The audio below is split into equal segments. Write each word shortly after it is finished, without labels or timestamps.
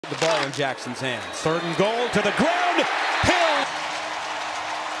The ball in Jackson's hands. 3rd and goal to the ground. Hill.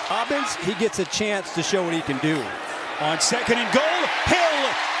 Dobbins, he gets a chance to show what he can do. On 2nd and goal, Hill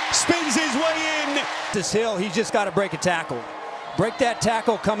spins his way in. This Hill, he's just got to break a tackle. Break that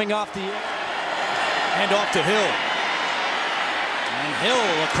tackle coming off the Hand off to Hill. And Hill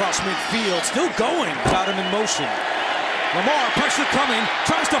across midfield, still going. got him in motion. Lamar, pressure coming,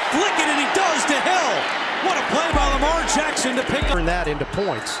 tries to flick it, and he does to Hill. What a play by Lamar Jackson to pick up. Turn that into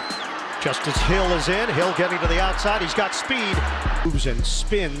points. Just as Hill is in, Hill getting to the outside. He's got speed, moves and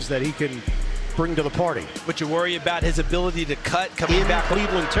spins that he can bring to the party. But you worry about his ability to cut coming In back.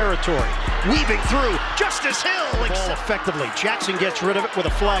 Cleveland territory, weaving through. Justice Hill ball effectively. Jackson gets rid of it with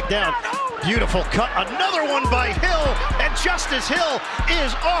a flag down. Beautiful cut. Another one by Hill, and Justice Hill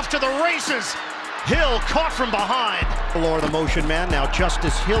is off to the races. Hill caught from behind. Lower the motion man. Now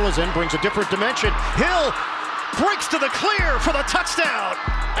Justice Hill is in, brings a different dimension. Hill breaks to the clear for the touchdown.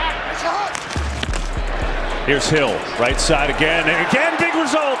 Here's Hill, right side again, and again big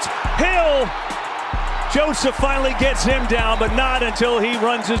results. Hill, Joseph finally gets him down, but not until he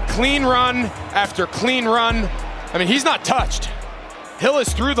runs his clean run after clean run. I mean, he's not touched. Hill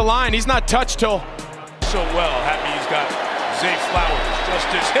is through the line. He's not touched till so well. Happy he's got Zay Flowers.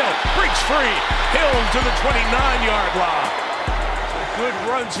 Justice Hill breaks free. Hill to the 29-yard line. Good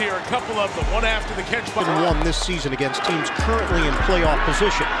runs here, a couple of them, one after the catch by Won this season against teams currently in playoff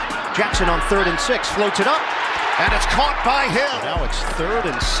position. Jackson on 3rd and 6, floats it up, and it's caught by Hill. Now it's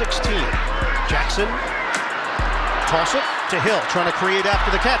 3rd and 16. Jackson, toss it to Hill, trying to create after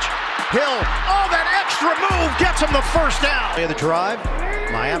the catch. Hill, oh, that extra move gets him the first down. The drive,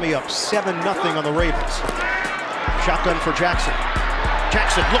 Miami up 7-0 on the Ravens. Shotgun for Jackson.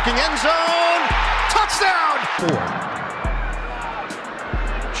 Jackson looking end zone, touchdown! 4.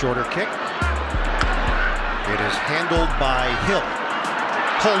 Shorter kick. It is handled by Hill.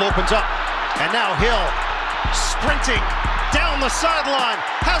 Cole opens up, and now Hill sprinting down the sideline,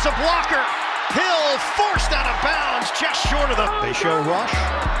 has a blocker. Hill forced out of bounds, just short of the. They show rush.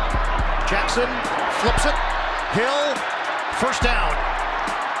 Jackson flips it. Hill, first down.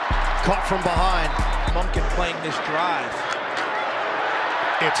 Caught from behind. Bumpkin playing this drive.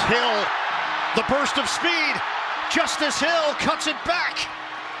 It's Hill, the burst of speed. Justice Hill cuts it back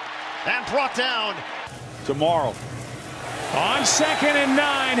and brought down. tomorrow. On 2nd and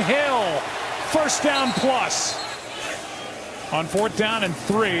 9, Hill, 1st down plus. On 4th down and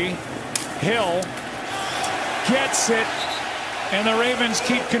 3, Hill gets it, and the Ravens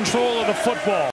keep control of the football.